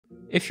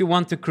If you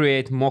want to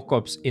create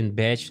mockups in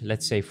batch,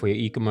 let's say for your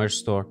e-commerce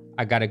store,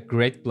 I got a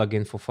great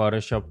plugin for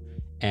Photoshop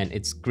and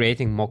it's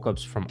creating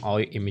mockups from all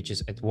your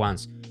images at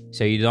once.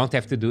 So you don't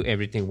have to do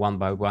everything one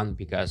by one,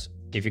 because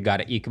if you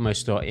got an e-commerce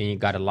store and you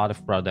got a lot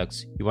of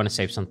products, you want to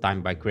save some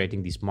time by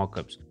creating these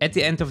mockups. At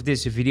the end of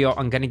this video,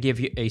 I'm going to give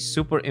you a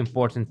super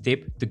important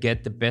tip to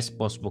get the best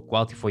possible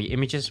quality for your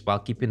images while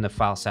keeping the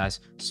file size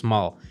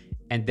small.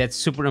 And that's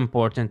super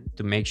important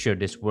to make sure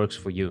this works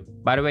for you.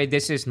 By the way,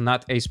 this is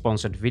not a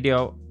sponsored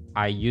video.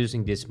 I'm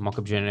using this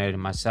mockup generator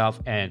myself,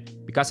 and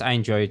because I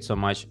enjoy it so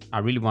much, I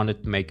really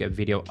wanted to make a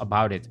video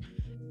about it.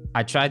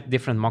 I tried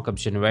different mockup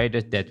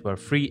generators that were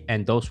free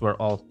and those were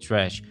all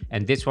trash,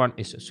 and this one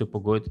is super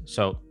good,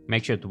 so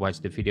make sure to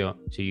watch the video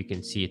so you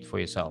can see it for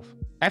yourself.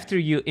 After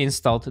you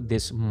installed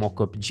this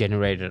mockup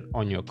generator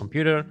on your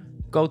computer,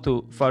 go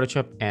to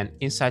Photoshop and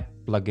inside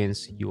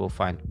plugins you will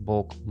find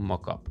bulk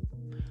mockup.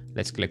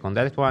 Let's click on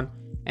that one,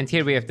 and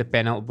here we have the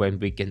panel where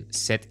we can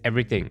set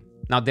everything.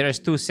 Now there is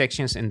two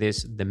sections in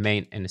this, the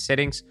main and the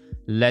settings.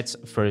 Let's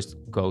first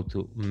go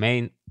to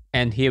main,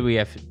 and here we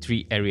have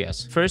three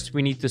areas. First,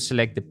 we need to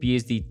select the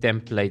PSD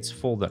templates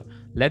folder.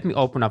 Let me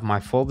open up my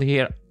folder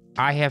here.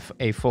 I have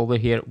a folder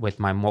here with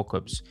my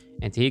mockups,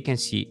 and here you can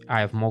see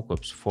I have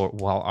mockups for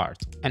wall art.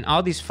 And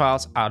all these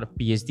files are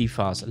PSD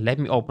files. Let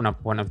me open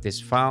up one of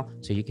this file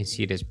so you can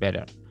see this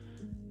better.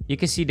 You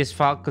can see this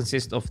file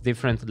consists of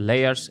different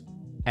layers,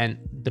 and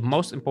the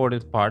most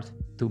important part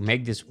to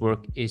make this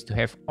work is to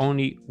have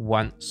only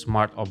one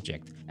smart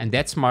object, and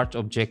that smart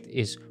object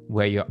is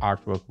where your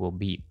artwork will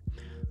be.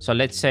 So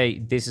let's say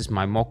this is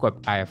my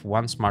mockup. I have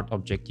one smart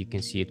object. You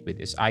can see it with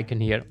this icon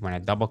here. When I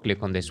double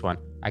click on this one,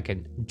 I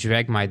can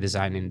drag my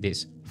design in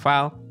this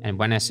file, and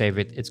when I save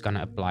it, it's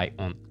gonna apply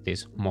on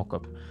this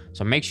mockup.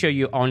 So make sure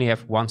you only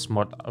have one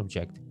smart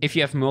object. If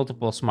you have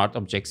multiple smart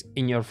objects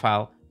in your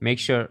file, make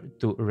sure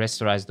to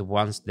rasterize the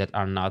ones that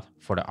are not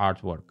for the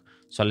artwork.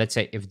 So let's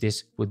say if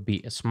this would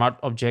be a smart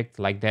object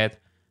like that,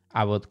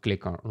 I would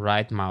click on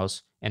right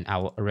mouse and I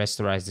will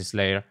rasterize this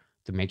layer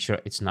to make sure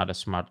it's not a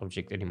smart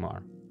object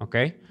anymore.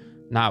 Okay,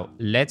 now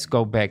let's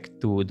go back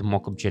to the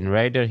mockup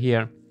generator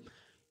here.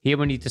 Here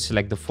we need to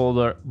select the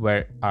folder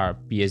where our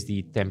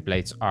PSD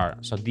templates are.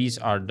 So these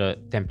are the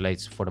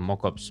templates for the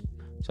mockups.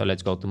 So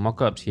let's go to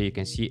mockups. Here you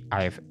can see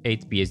I have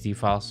 8 PSD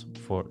files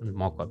for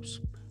mockups.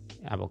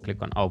 I will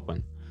click on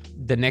open.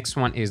 The next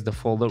one is the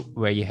folder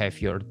where you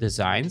have your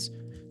designs.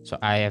 So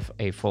I have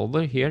a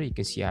folder here. You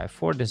can see I have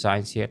 4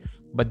 designs here,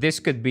 but this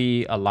could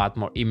be a lot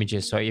more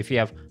images. So if you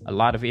have a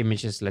lot of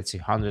images, let's say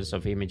hundreds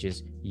of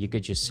images, you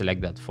could just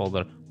select that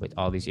folder with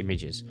all these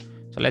images.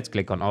 So let's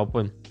click on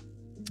open,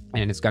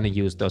 and it's going to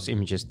use those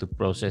images to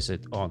process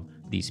it on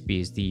these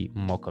PSD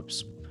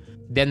mockups.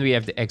 Then we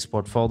have the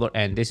export folder,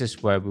 and this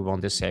is where we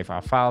want to save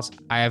our files.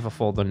 I have a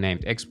folder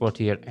named export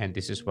here, and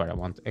this is where I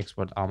want to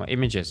export all my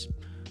images.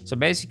 So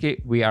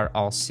basically we are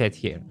all set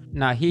here.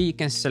 Now here you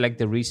can select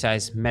the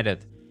resize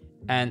method.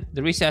 And the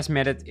resize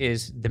method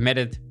is the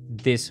method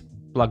this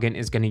plugin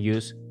is going to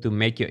use to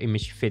make your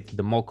image fit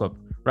the mockup,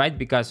 right?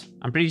 Because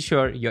I'm pretty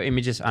sure your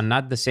images are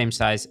not the same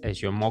size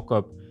as your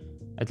mockup,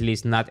 at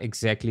least not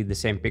exactly the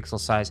same pixel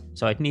size.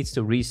 So it needs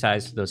to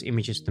resize those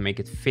images to make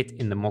it fit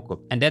in the mockup.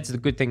 And that's the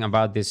good thing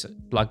about this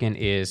plugin,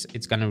 is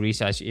it's going to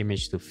resize your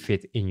image to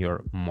fit in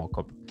your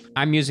mockup.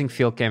 I'm using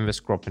fill canvas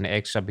crop and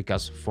extra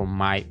because for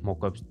my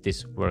mockups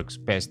this works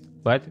best,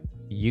 but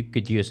you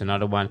could use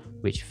another one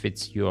which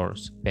fits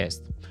yours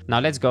best. Now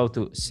let's go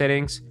to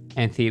settings,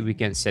 and here we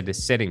can set the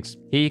settings.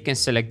 Here you can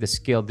select the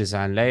scale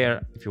design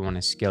layer. If you want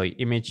to scale your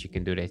image, you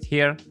can do that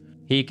here.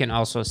 Here you can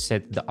also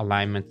set the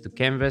alignment to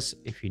canvas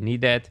if you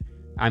need that.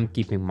 I'm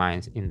keeping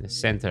mine in the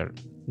center.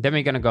 Then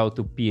we're gonna go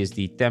to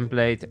PSD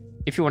template.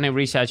 If you want to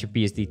resize your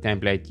PSD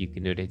template, you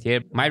can do that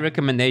here. My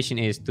recommendation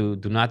is to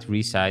do not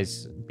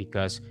resize,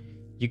 because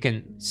you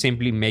can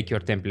simply make your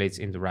templates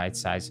in the right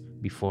size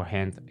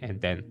beforehand and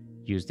then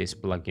use this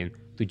plugin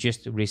to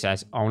just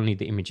resize only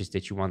the images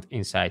that you want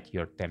inside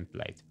your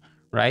template,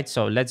 right?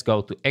 So let's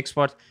go to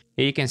export.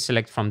 Here you can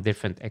select from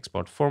different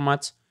export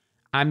formats.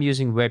 I'm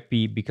using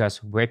WebP because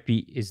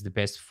WebP is the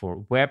best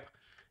for web.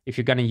 If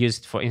you're gonna use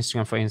it for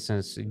Instagram, for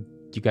instance,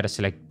 you gotta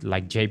select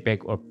like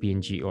JPEG or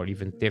PNG or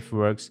even TIFF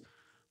works.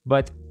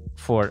 But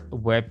for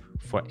web,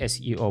 for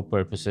SEO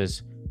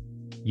purposes,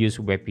 use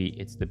WebP,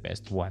 it's the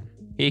best one.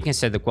 Here you can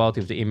set the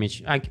quality of the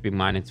image. I keep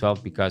mine at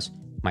 12 because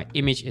my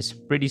image is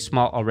pretty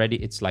small already.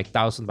 It's like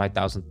 1000 by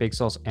 1000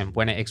 pixels. And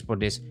when I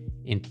export this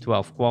in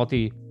 12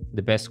 quality,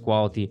 the best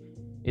quality,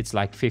 it's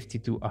like 50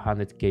 to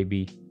 100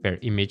 KB per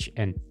image.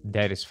 And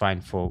that is fine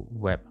for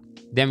web.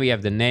 Then we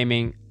have the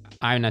naming.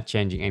 I'm not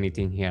changing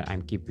anything here.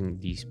 I'm keeping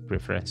these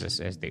preferences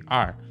as they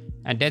are.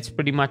 And that's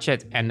pretty much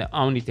it. And the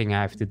only thing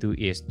I have to do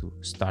is to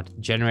start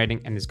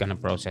generating, and it's gonna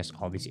process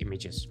all these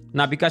images.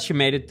 Now, because you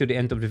made it to the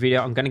end of the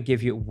video, I'm gonna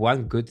give you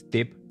one good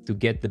tip to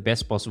get the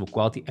best possible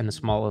quality and the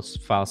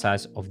smallest file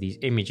size of these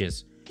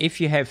images. If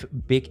you have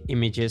big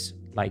images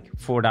like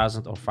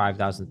 4000 or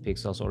 5000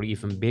 pixels or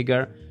even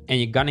bigger, and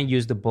you're gonna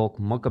use the bulk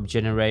mockup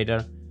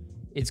generator,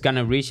 It's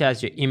gonna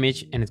resize your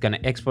image and it's gonna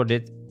export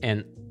it,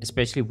 and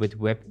especially with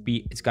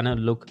WebP, it's gonna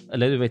look a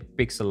little bit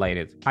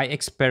pixelated. I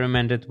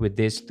experimented with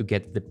this to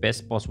get the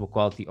best possible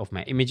quality of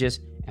my images,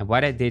 and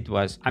what I did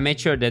was I made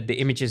sure that the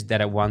images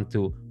that I want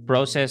to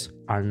process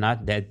are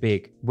not that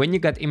big. When you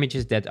got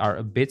images that are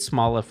a bit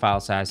smaller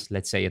file size,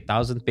 let's say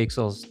 1000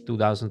 pixels,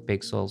 2000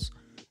 pixels,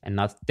 and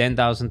not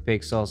 10,000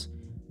 pixels,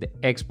 the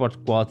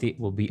export quality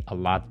will be a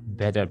lot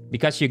better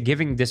because you're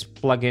giving this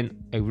plugin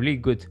a really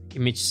good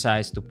image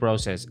size to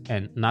process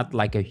and not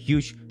like a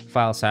huge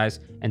file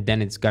size, and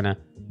then it's gonna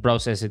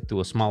process it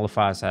to a smaller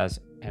file size,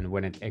 and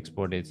when it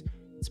exports it,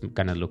 it's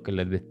gonna look a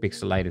little bit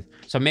pixelated.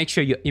 So make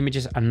sure your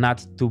images are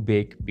not too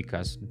big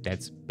because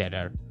that's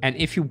better. And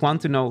if you want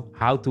to know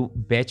how to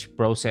batch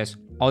process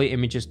all your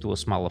images to a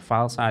smaller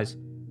file size,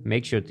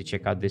 make sure to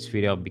check out this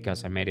video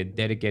because I made a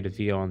dedicated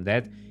video on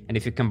that. And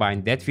if you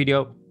combine that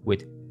video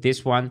with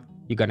this one,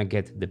 you're gonna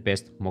get the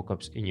best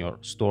mockups in your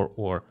store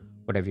or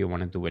whatever you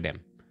want to do with them.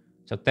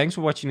 So thanks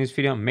for watching this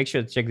video. Make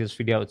sure to check this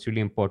video. It's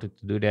really important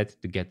to do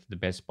that to get the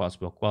best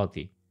possible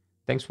quality.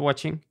 Thanks for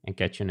watching and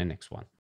catch you in the next one.